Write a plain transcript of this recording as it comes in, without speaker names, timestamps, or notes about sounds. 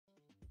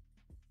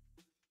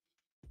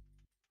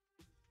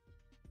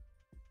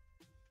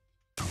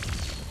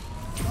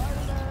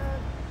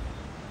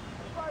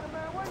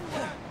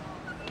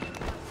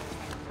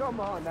Come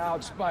on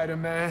out,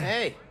 Spider-Man.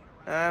 Hey,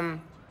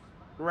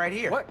 right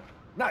here. What?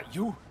 Not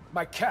you.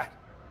 My cat.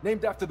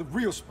 Named after the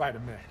real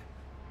Spider-Man.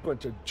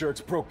 Bunch of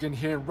jerks broke in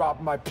here and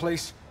robbed my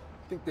place.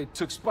 Think they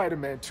took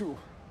Spider-Man too.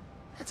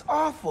 That's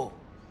awful.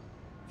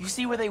 You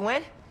see where they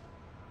went?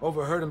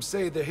 Overheard them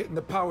say they're hitting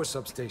the power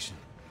substation.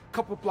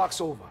 Couple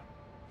blocks over.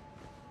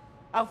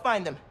 I'll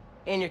find them.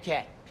 And your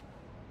cat.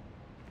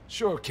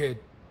 Sure, kid.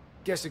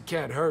 Guess it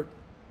can't hurt.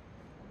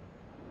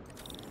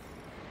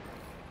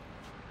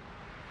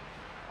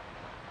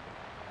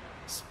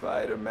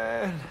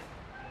 Spider-Man,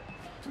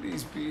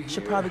 please be here.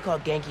 Should probably call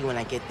Genki when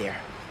I get there.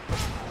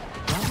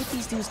 Why would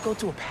these dudes go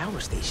to a power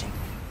station?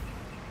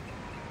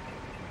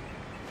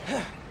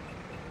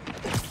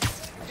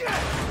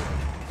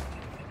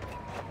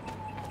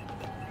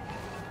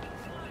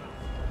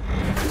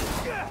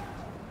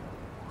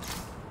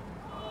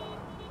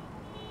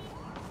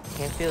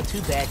 Can't feel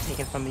too bad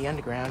taken from the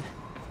underground.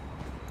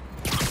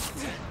 The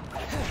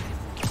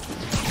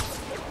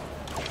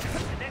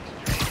next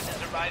train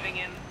is arriving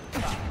in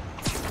 5.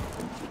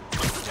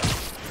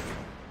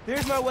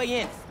 Here's my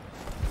way in.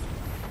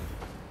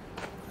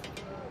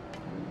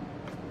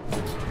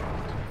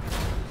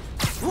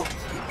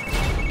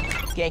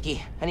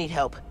 Genki, I need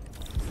help.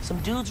 Some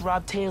dudes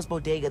robbed Teo's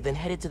bodega, then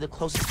headed to the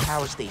closest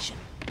power station.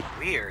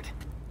 Weird.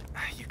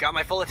 You've got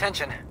my full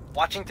attention.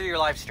 Watching through your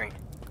live stream.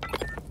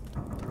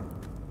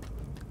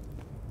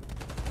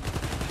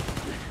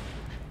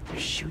 They're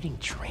shooting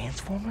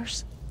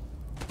transformers?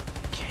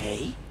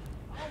 Okay.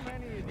 How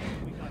many of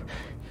these we got?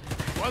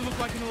 Do I look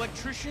like an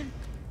electrician?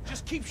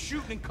 Just keep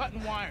shooting and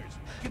cutting wires.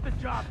 Get the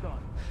job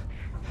done.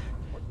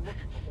 What you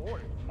looking for?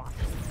 Orders, Mike.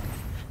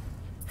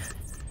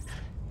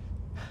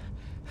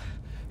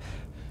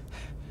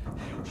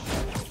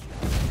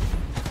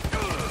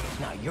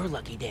 Not your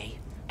lucky day.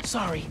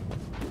 Sorry.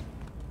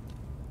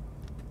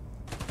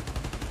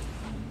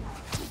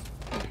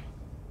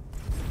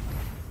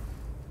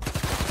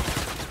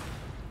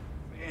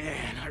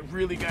 Man, I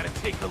really gotta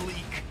take a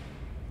leak.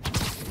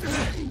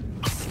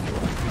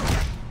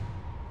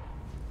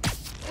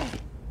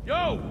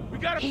 Yo, we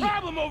got a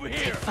problem over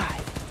here! Take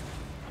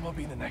 5. I'm gonna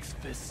be the next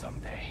Fist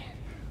someday.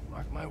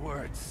 Mark my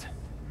words.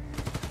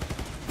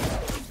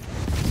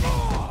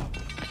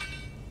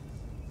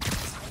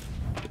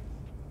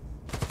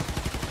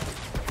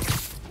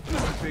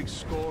 Big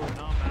score and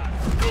I'm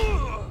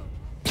out.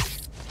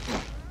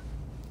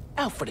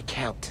 Out for the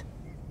count.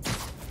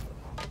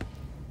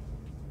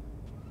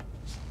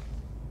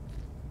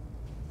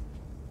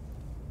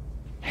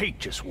 Hate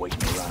just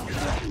waiting around.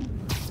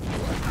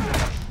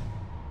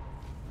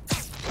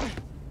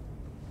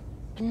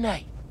 Good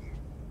night.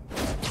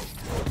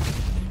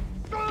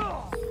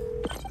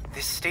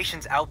 This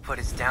station's output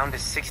is down to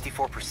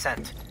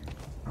 64%.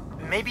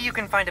 Maybe you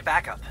can find a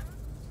backup.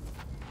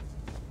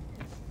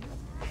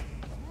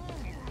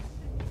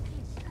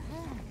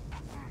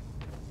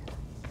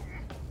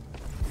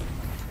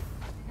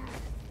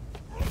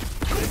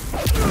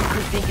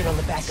 Good thinking on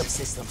the backup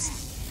systems.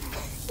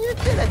 You're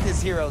good at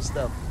this hero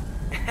stuff.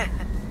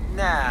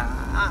 Nah,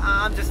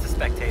 I'm just a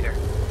spectator.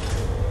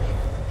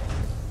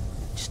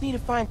 Just need to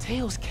find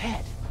Teo's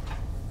cat.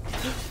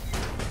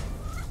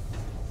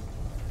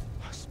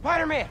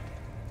 Spider-Man!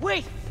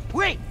 Wait!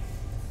 Wait!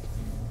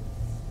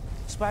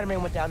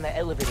 Spider-Man went down that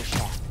elevator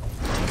shaft.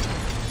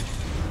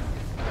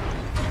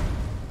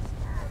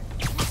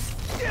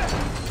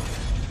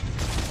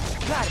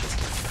 Got it!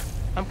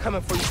 I'm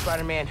coming for you,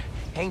 Spider-Man.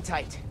 Hang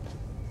tight.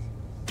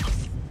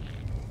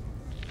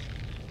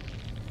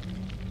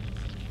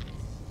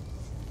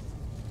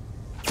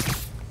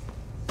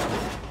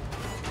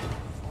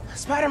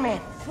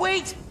 Spider-Man,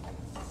 wait!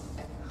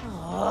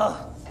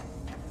 Oh.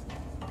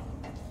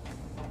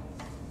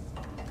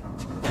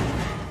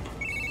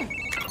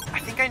 I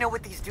think I know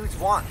what these dudes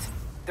want.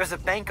 There's a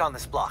bank on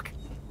this block.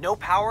 No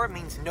power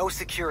means no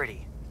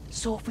security.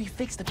 So if we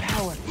fix the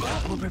power,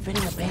 we're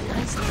preventing a bank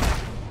heist?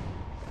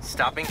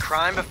 Stopping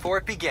crime before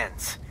it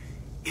begins.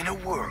 In a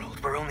world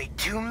where only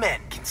 2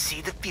 men can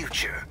see the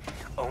future,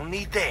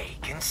 only they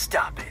can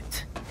stop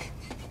it.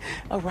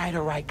 All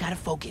right, gotta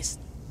focus.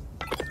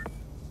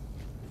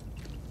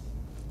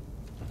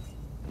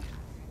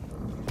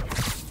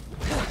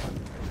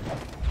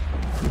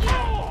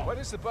 Why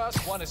does the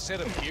boss want to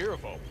set up here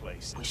of all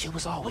places? Wish it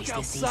was always Look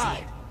this outside.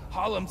 easy.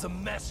 Harlem's a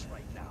mess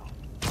right now.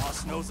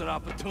 Boss knows an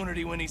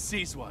opportunity when he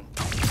sees one.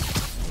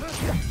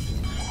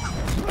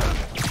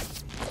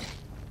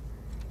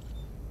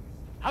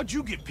 How'd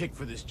you get picked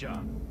for this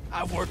job?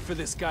 I've worked for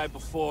this guy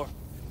before.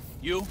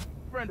 You?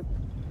 Friend of...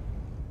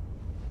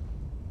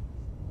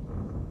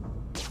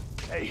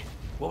 Hey,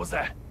 what was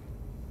that?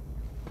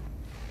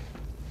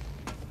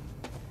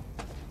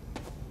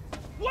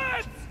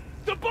 Lads!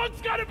 The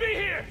bug's gotta be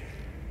here!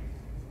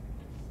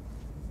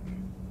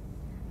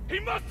 He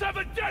must have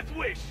a death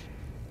wish!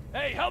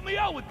 Hey, help me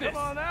out with this!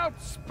 Come on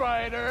out,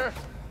 Spider!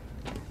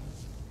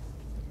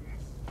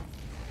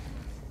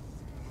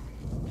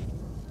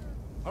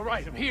 All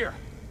right, I'm here.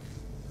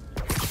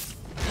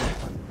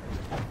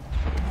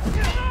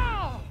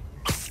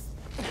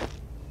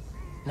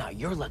 Not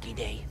your lucky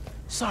day.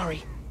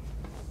 Sorry.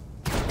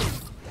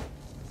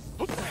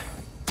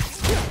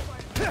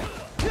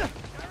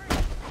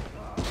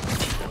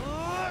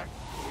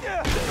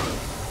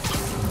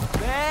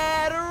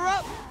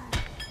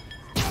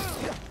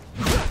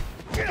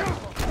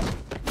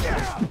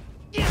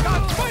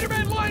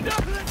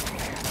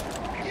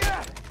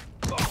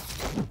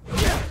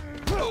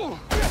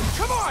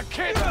 on,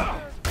 kid!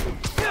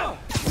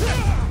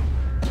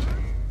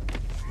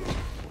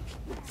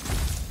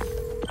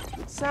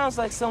 Sounds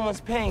like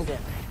someone's paying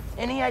them.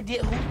 Any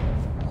idea who?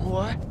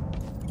 What?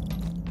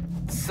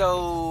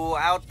 So,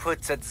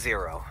 output's at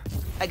 0.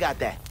 I got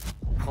that.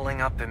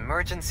 Pulling up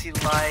emergency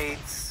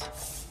lights.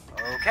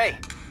 Okay.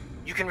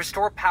 You can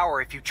restore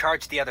power if you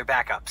charge the other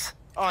backups.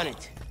 On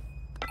it.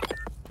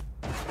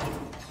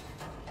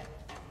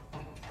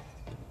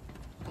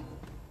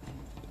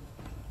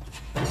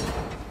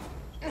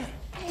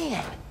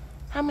 Man,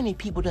 how many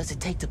people does it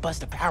take to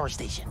bust a power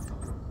station?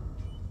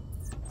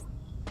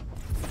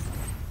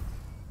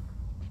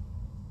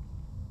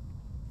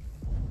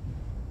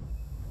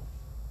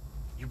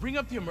 You bring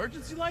up the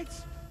emergency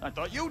lights? I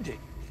thought you did.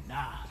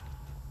 Nah.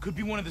 Could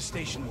be one of the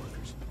station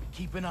workers.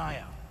 Keep an eye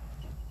out.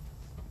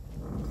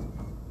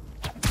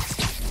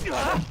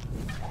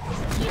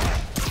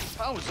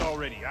 Power's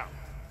already out.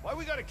 Why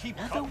we gotta keep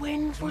Another coming?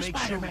 win To for make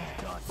sure Spider-Man.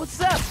 it's done. What's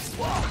up?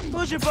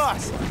 Who's your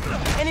boss?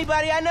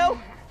 Anybody I know?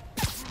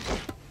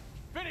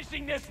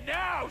 Finishing this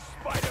now,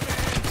 Spider-Man!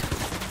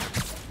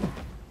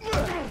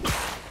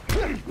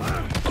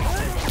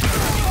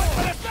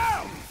 Let us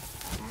out!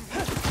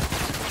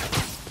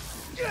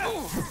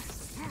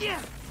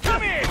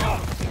 Come here!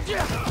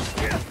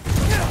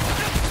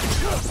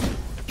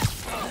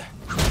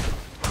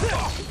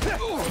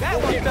 That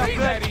one felt good.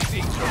 That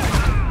easy.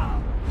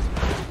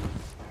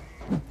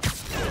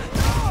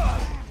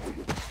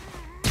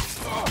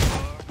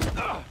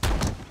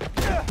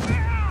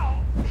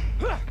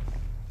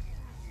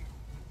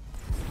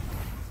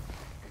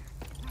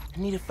 I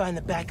need to find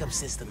the backup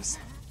systems.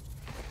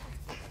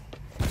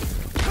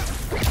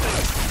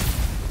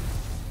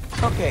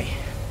 Okay,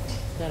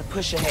 gotta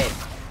push ahead.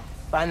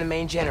 Find the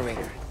main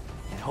generator,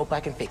 and hope I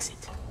can fix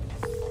it.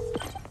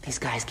 These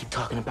guys keep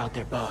talking about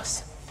their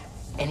boss.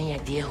 Any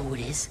idea who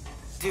it is?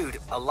 Dude,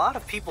 a lot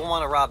of people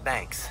want to rob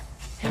banks.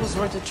 It was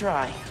worth a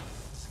try.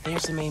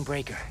 There's the main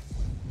breaker.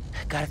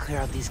 Gotta clear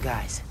out these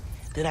guys.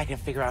 Then I can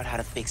figure out how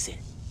to fix it.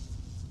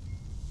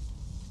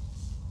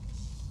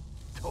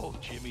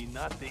 Told Jimmy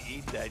not to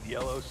eat that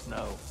yellow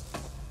snow.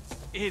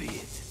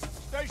 Idiot.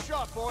 Stay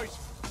sharp, boys.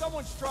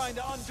 Someone's trying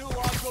to undo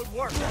our good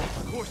work.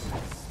 Of course it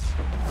is.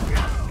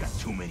 Got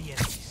too many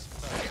enemies.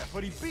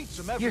 But he beats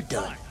them every You're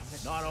done. time.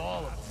 Not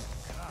all of them.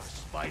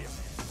 Spider-Man.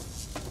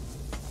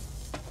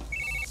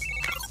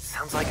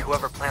 Sounds like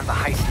whoever planned the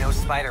heist knows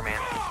Spider-Man.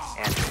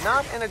 And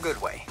not in a good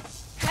way.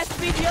 Has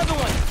to be the other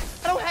one.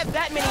 I don't have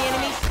that many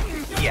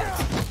enemies.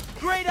 Yet.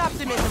 Great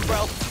optimism,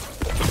 bro.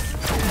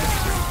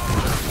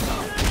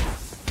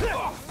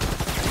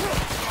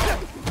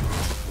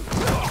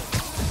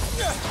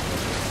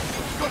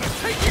 Gonna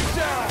take you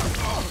down!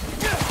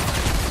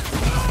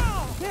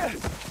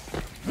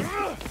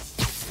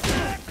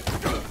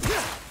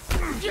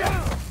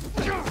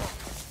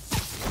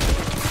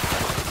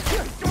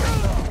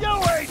 You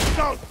ain't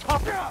so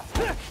tough!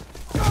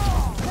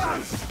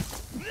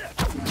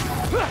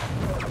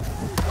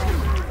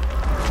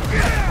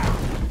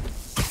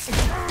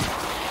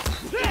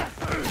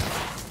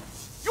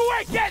 You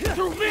ain't getting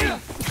through me!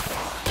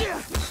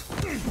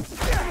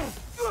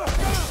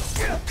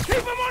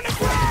 Keep him on the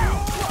ground!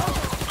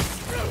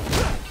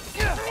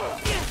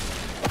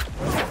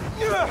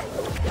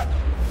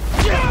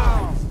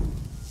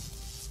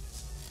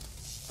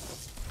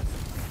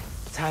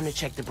 Time to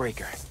check the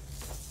breaker.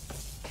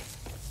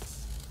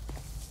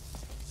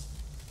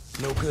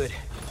 No good.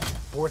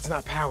 Board's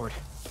not powered.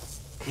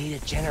 Need a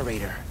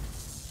generator.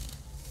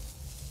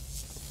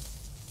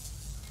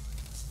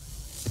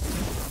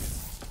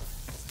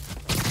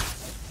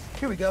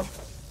 Here we go.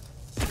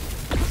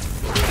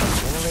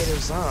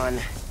 Generator's on.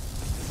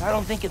 I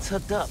don't think it's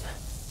hooked up.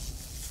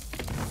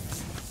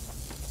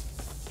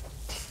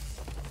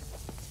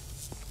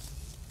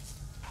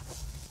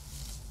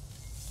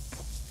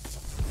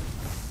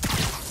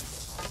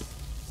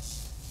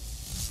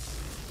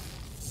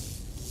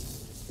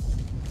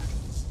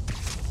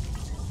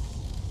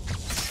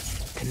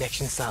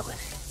 Connection solid.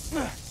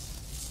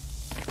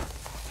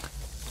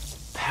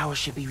 Power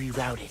should be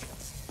rerouted.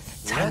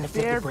 Time to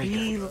flip the breaker.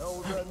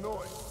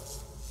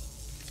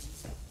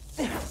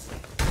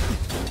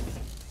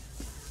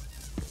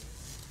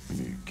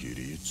 Hey,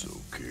 kitty, it's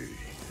okay.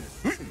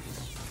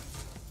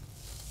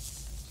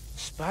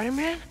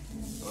 Spider-Man?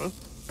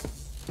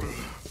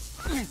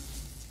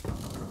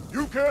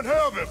 You can't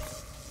have him!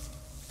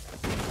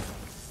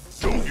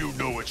 Don't you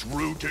know it's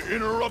rude to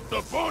interrupt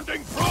the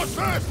bonding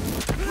process?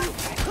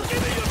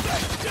 Give me your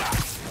best shot!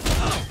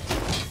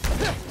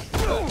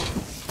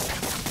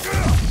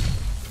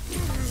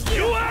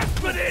 You asked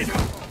for this!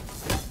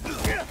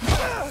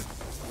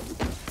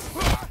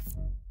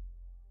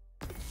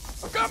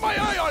 I've got my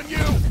eye on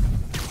you!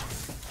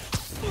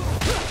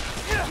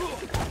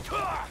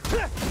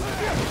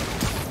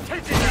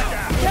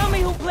 Tell me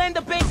who planned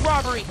the bank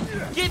robbery.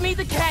 Give me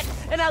the cat,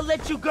 and I'll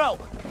let you go.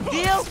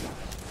 Deal?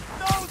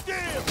 No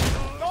deal!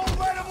 Don't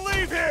let him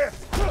leave here!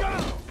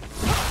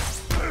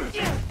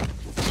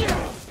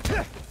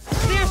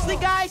 Seriously,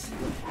 guys?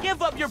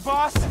 Give up your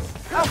boss.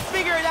 I'll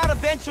figure it out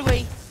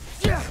eventually.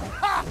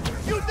 Ha!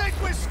 You think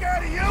we're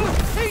scared of you?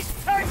 He's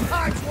 10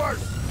 times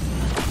worse!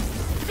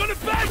 You're gonna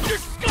bash your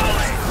skull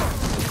in!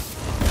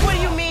 What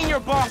do you mean your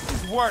boss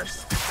is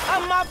worse?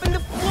 I'm mopping the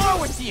floor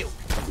with you!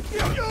 You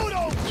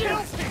don't kill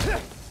me!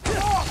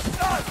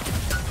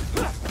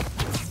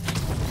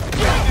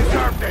 He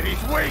deserved it,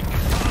 he's weak!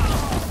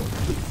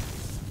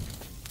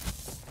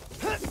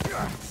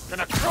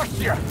 Gonna crush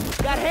you!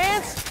 Got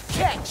hands?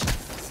 Catch!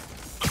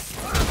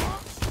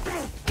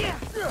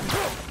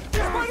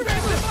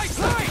 Spider-Man's in my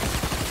sight!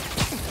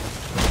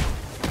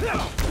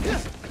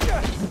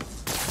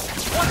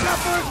 Watch out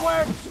for his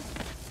webs!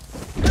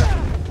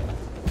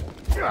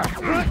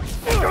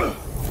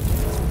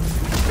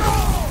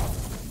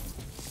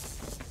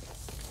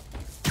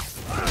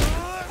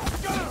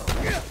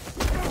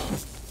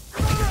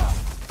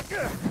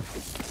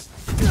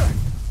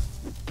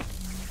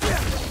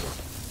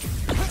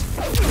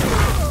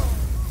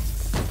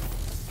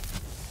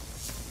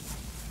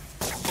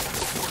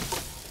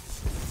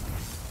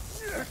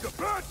 It's a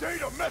bad day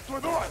to mess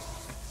with us!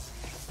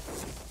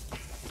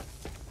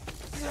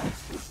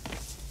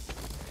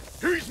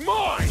 He's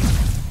mine!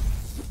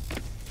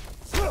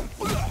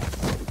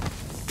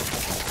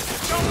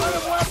 Don't let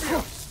him web you!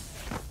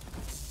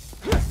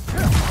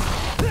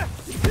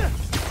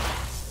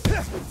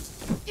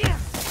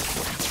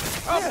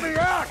 Help me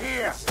out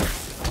here!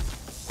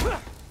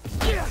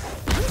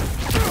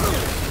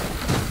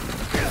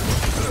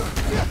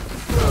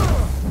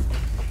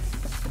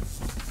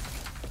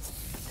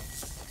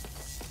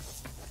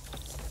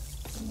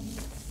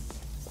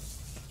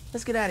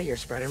 Let's get out of here,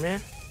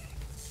 Spider-Man.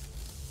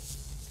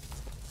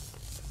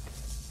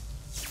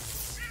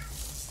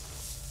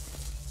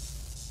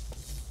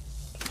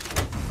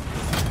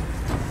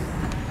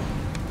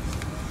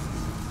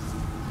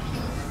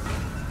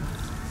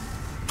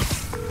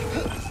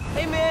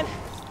 Hey, man.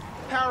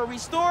 Power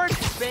restored,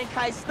 bank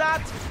heist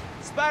stopped,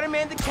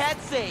 Spider-Man the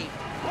cat saved.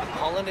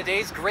 All in a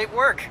day's great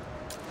work.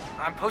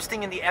 I'm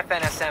posting in the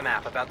FNSM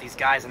app about these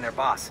guys and their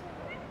boss.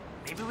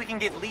 Maybe we can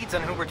get leads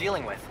on who we're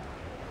dealing with.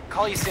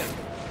 Call you soon.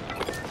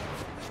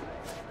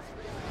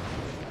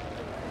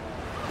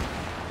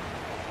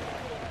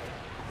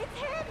 It's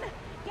him!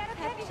 Get a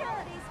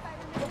picture!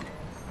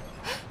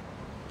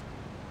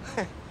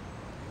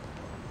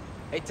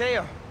 Hey,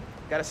 Teo.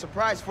 Got a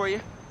surprise for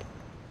you.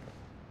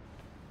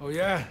 Oh,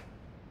 yeah?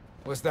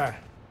 What's that?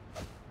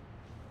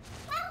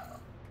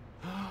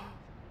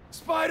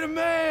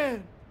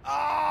 Spider-Man!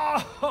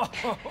 Oh!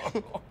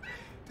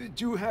 Did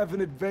you have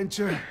an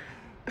adventure?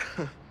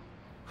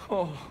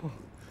 Oh,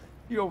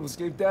 you almost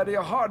gave Daddy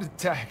a heart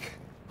attack.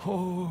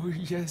 Oh,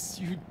 yes,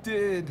 you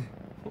did.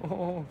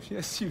 Oh,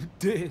 yes, you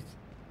did.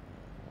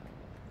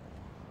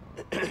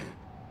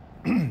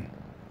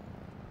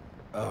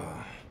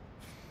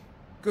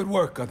 Good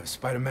work, other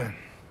Spider-Man.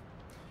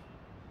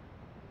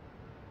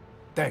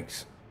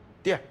 Thanks.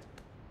 Yeah. Of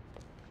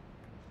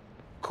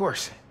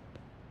course.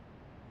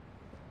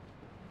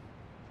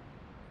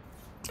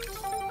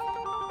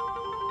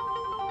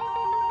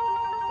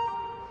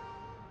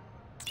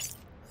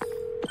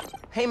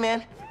 Hey,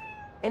 man.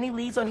 Any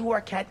leads on who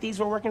our cat thieves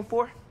were working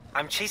for?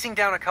 I'm chasing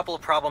down a couple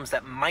of problems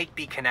that might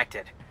be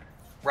connected.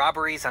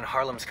 Robberies on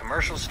Harlem's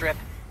commercial strip,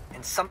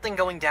 and something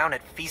going down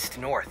at Feast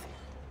North.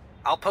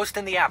 I'll post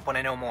in the app when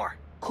I know more.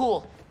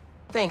 Cool.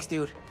 Thanks,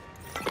 dude.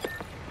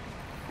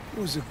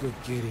 Who's a good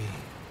kitty?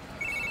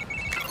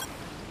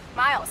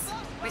 Miles,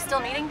 we still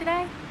meeting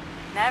today?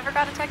 Never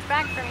got a text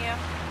back from you.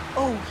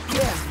 Oh,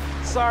 yeah.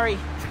 Sorry.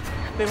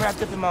 Been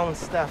wrapped up in my own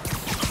stuff.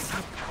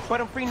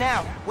 But I'm free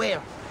now. Where?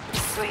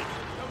 Sweet.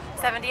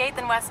 78th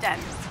and West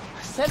End.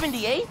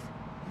 78th?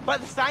 By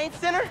the Science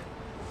Center?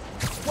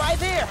 Why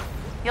there?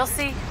 You'll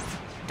see.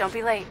 Don't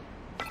be late.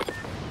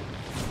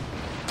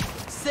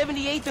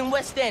 78th and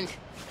West End.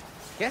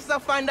 Guess I'll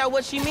find out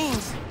what she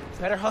means.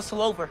 Better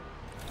hustle over.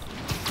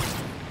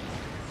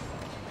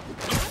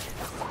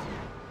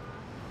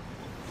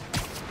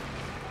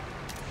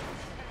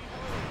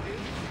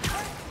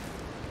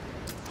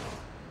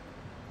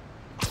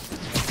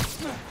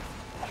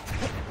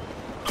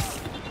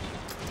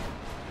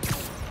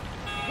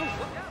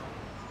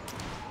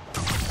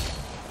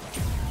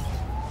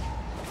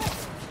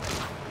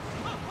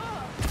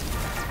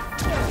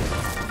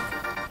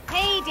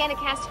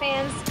 Cast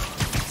fans,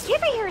 do you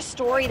ever hear a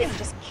story that you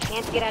just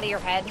can't get out of your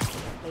head?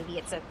 Maybe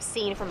it's a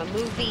scene from a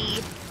movie,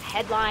 a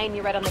headline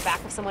you read on the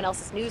back of someone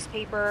else's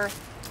newspaper,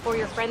 or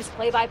your friend's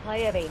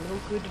play-by-play of a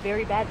no-good,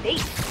 very bad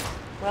date.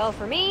 Well,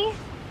 for me,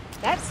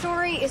 that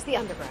story is the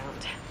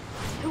underground.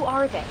 Who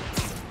are they?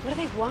 What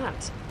do they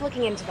want?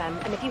 Looking into them,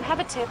 and if you have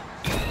a tip...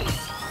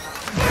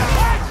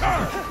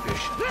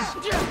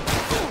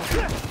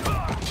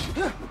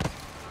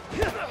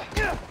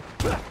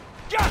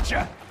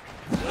 Gotcha!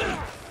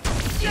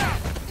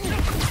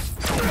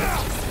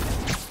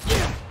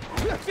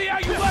 See how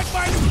you like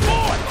my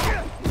sport!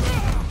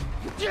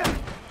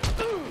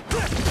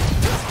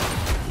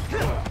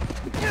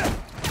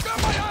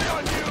 Got my eye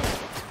on you!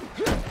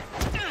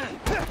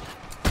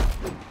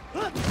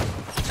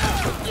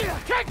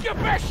 Take your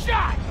best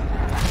shot!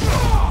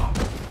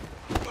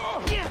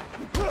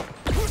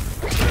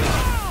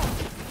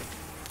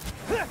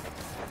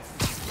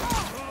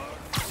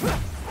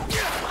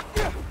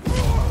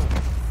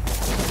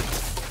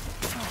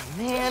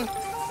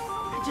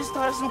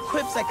 some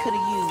quips I could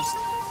have used.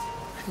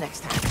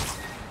 Next time.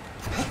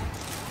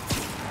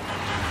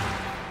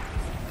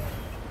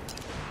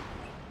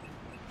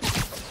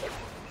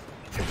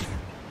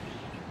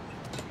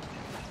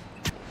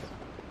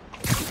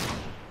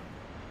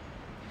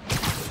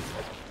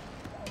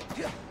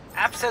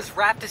 App says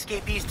raft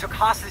escapees took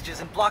hostages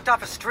and blocked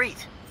off a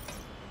street.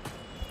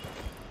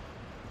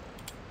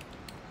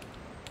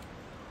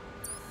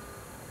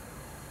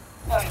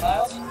 Hi,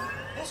 Miles.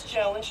 This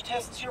challenge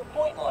tests your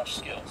point launch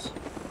skills.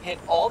 Hit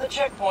all the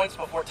checkpoints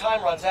before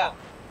time runs out.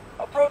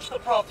 Approach the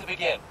prompt to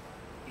begin.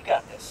 You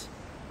got this.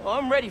 Well,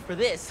 I'm ready for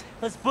this.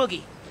 Let's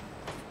boogie.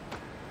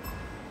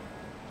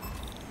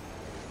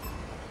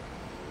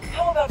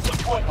 How about some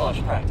point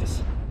launch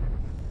practice?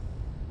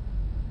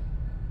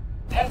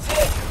 That's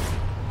it!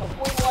 The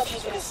point launch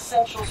is an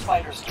essential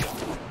spider skill.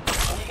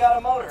 When you got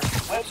a motor,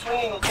 web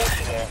swinging will get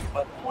you there,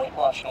 but point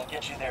launching will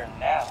get you there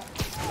now.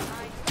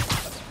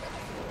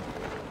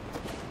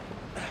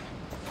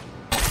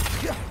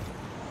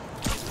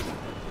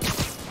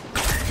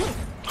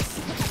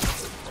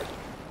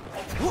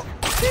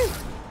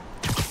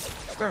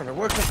 Starting to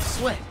work up a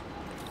sweat.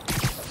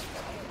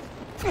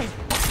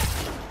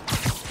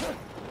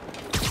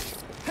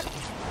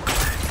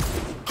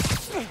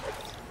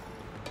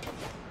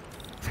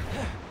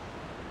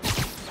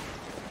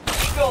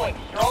 Keep going.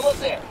 You're almost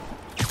there.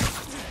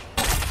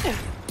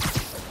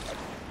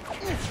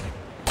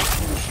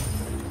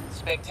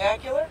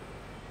 Spectacular?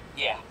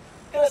 Yeah.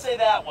 Gonna say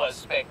that was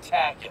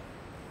spectacular.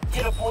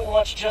 Hit a point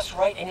launch just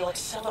right and you'll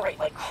accelerate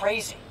like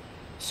crazy.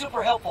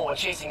 Super helpful when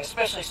chasing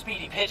especially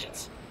speedy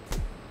pigeons.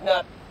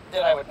 Not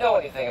that I would know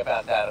anything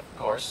about that, of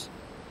course.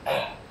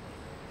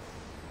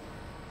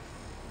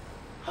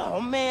 Oh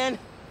man,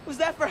 was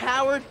that for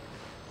Howard?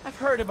 I've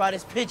heard about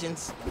his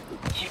pigeons.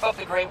 Keep up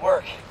the great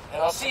work,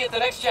 and I'll see you at the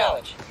next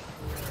challenge.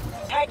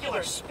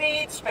 Spectacular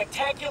speed,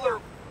 spectacular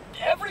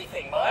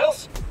everything,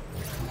 Miles.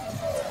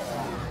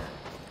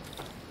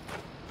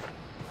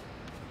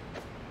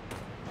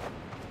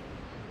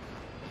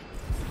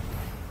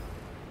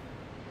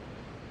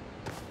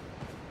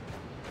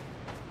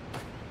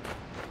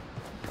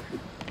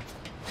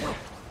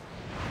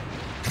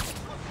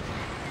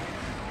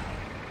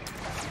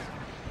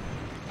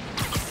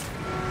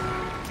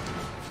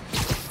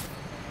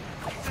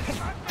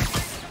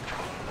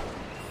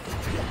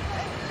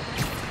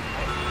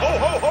 Ho,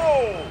 ho,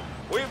 ho!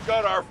 We've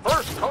got our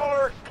first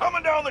caller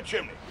coming down the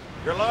chimney.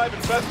 You're live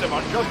and festive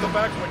on Just the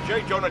Facts with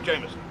J. Jonah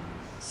Jameson.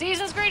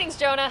 Season's greetings,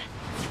 Jonah.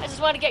 I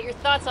just want to get your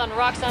thoughts on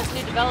Roxxon's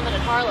new development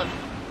in Harlem.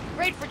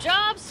 Great for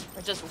jobs,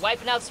 or just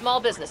wiping out small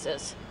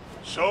businesses?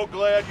 So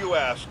glad you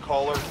asked,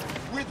 caller.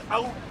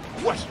 Without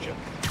question,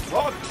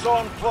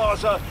 Roxxon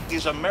Plaza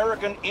is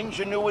American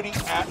ingenuity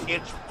at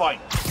its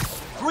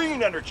finest.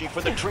 Green energy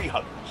for the tree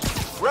huggers,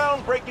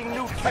 groundbreaking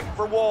new tech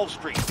for Wall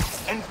Street,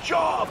 and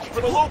jobs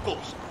for the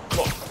locals.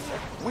 Look,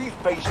 we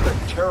faced a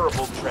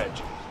terrible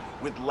tragedy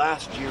with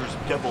last year's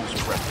Devil's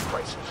Breath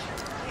crisis.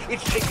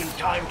 It's taken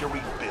time to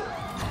rebuild.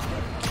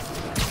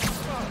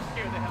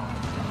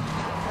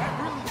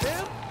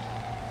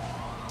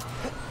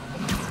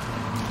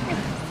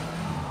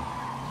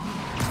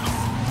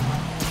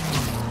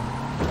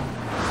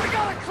 We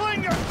got a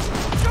clinger!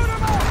 Shoot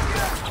him out!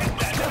 Get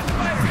that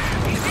spider!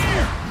 He's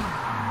here!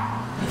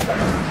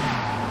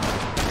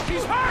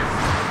 He's hurt!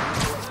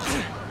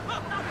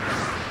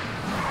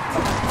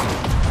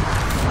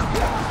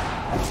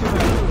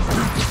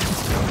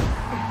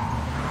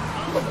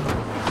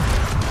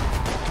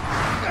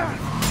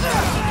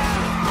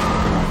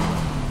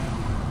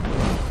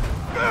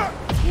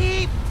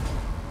 Keep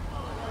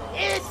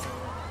it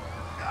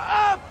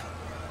up!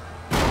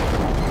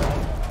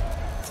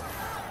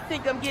 I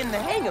think I'm getting the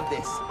hang of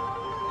this.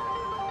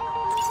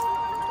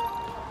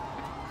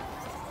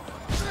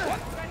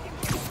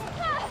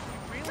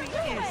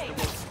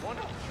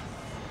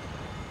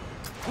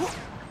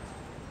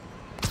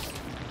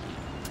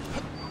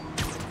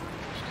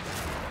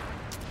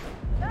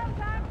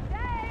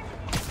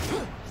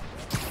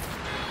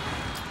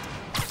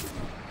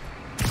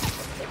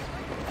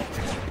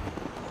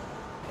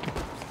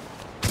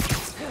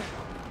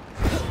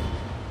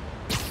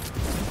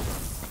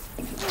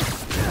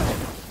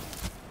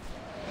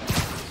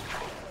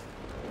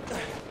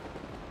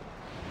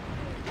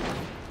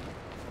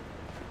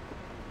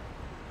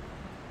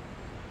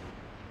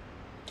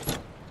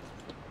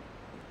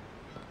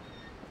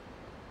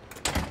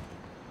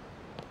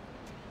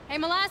 Hey,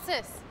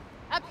 Molasses!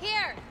 Up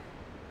here!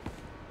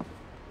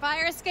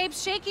 Fire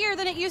escape's shakier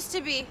than it used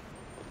to be.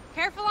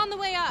 Careful on the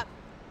way up.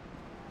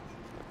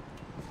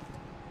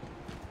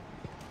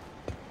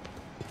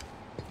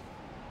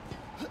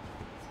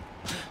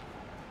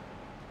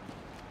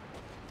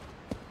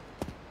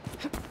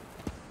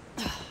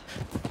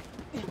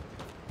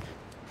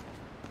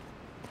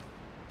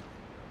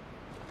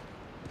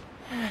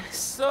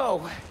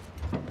 So,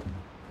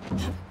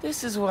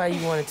 this is why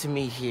you wanted to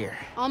meet here.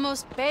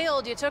 Almost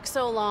bailed you took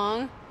so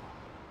long.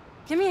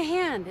 Give me a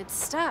hand, it's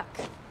stuck.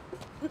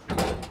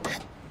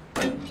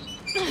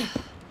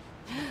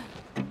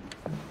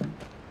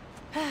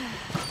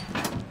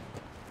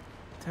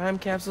 Time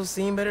capsule's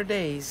seen better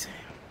days.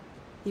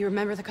 You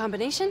remember the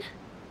combination?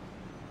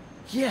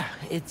 Yeah,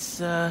 it's,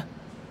 man,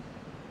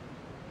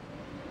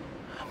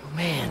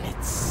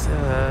 it's,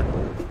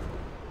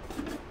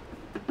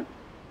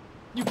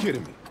 You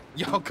kidding me?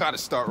 Y'all gotta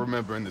start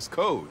remembering this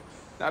code.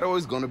 Not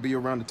always gonna be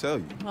around to tell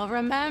you. We'll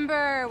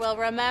remember. We'll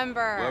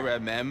remember.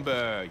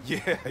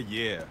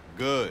 Yeah.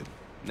 Good.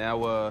 Now,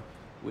 what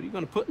are you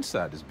gonna put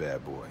inside this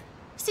bad boy?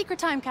 Secret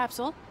time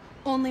capsule.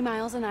 Only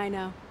Miles and I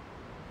know.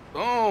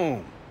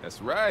 Boom! That's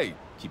right.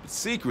 Keep it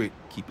secret,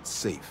 keep it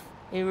safe.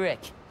 Hey, Rick.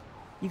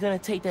 You gonna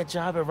take that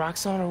job at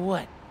Roxxon or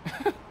what?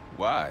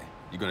 Why?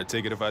 You gonna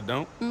take it if I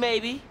don't?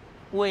 Maybe.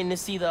 Waiting to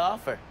see the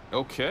offer.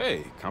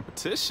 Okay,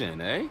 competition,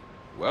 eh?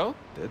 Well,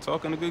 they're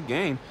talking a good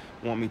game.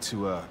 Want me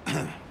to,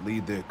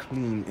 lead their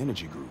clean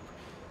energy group.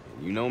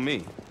 And you know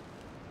me.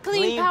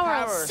 Clean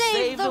power,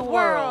 save the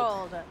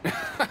world!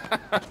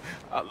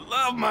 I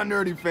love my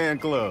nerdy fan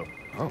club.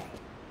 Oh,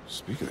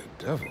 speaking of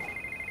the devil,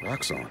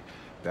 Roxxon.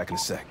 Back in a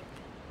sec.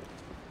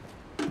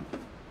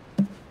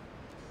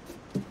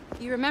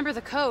 You remember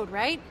the code,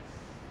 right?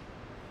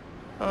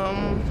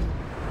 The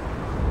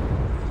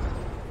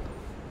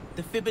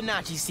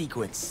Fibonacci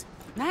sequence.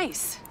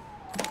 Nice.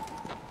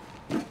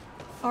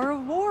 A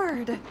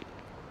reward.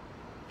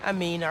 I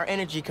mean, our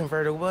energy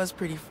converter was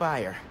pretty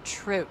fire.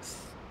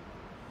 Truth.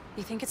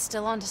 You think it's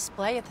still on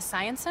display at the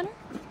Science Center?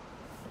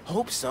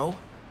 Hope so.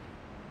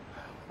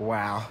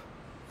 Wow.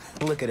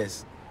 Look at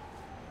us.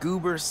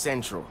 Goober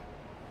Central.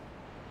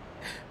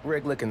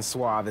 Rick looking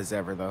suave as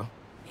ever, though.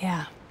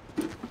 Yeah.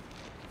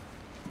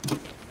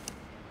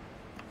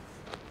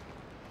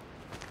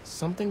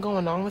 Something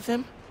going on with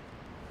him?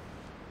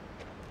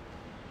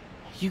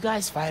 You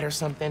guys fight or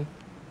something?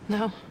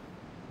 No.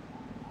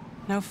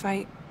 No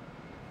fight.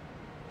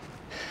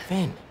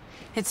 Finn.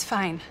 It's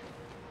fine.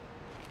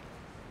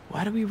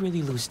 Why do we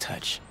really lose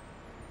touch?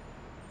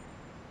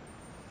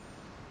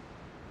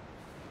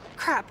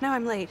 Crap, now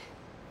I'm late.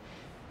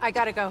 I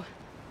gotta go.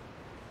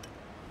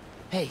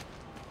 Hey,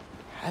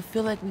 I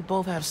feel like we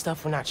both have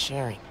stuff we're not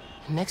sharing.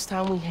 Next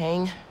time we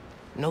hang,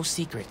 no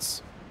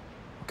secrets.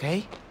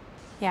 Okay?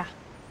 Yeah.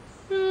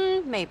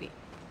 Maybe.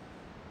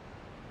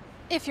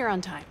 If you're on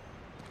time.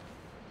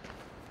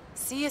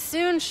 See you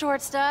soon,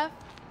 short stuff.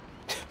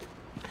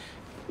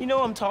 You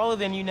know I'm taller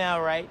than you now,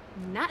 right?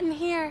 Not in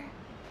here.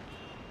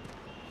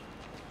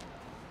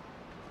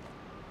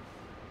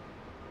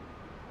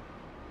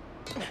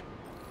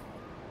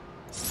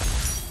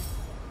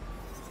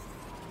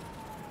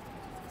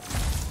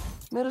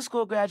 Middle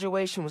school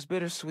graduation was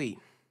bittersweet.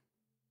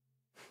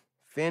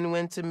 Finn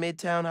went to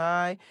Midtown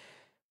High,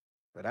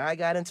 but I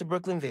got into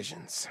Brooklyn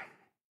Visions.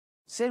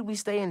 Said we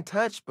stay in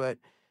touch, but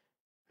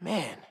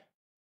man,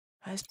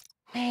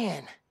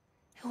 it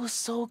was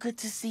so good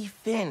to see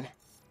Finn.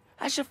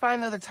 I should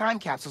find the other time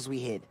capsules we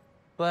hid,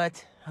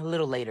 but a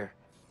little later.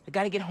 I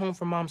gotta get home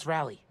from Mom's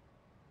rally.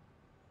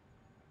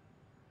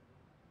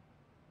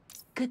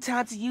 Good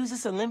time to use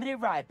this unlimited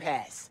ride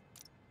pass.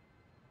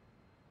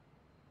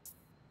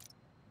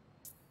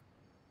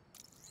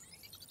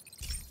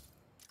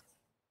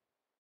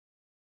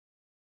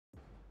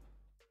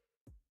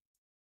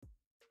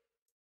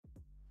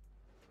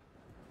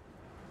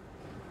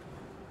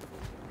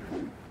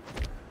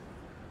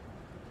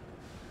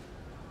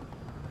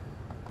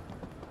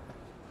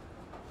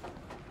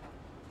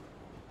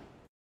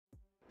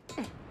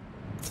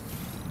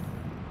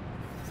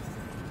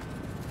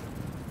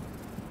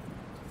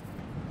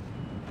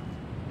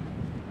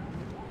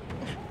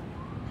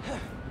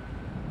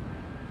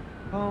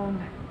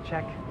 Phone,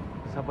 check.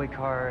 Subway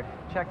card,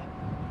 check.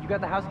 You got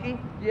the house key?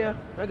 Yeah,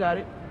 I got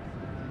it.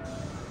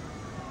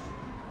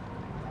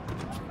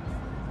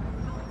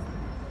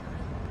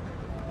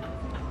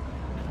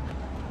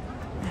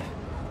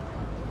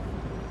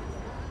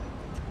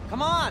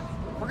 Come on!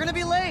 We're gonna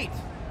be late!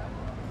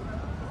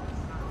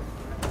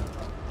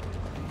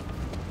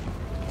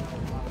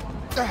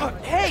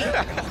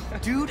 Hey!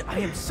 Dude, I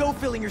am so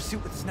filling your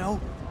suit with snow.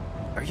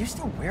 Are you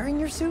still wearing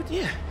your suit?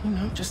 Yeah, you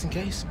know, just in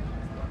case.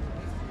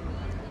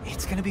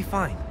 It's gonna be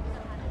fine.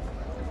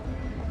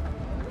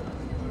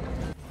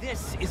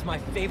 This is my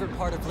favorite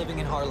part of living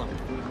in Harlem.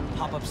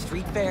 Pop-up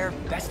street fair,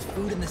 best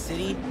food in the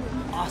city,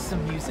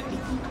 awesome music.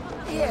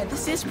 Yeah,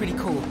 this is pretty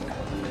cool.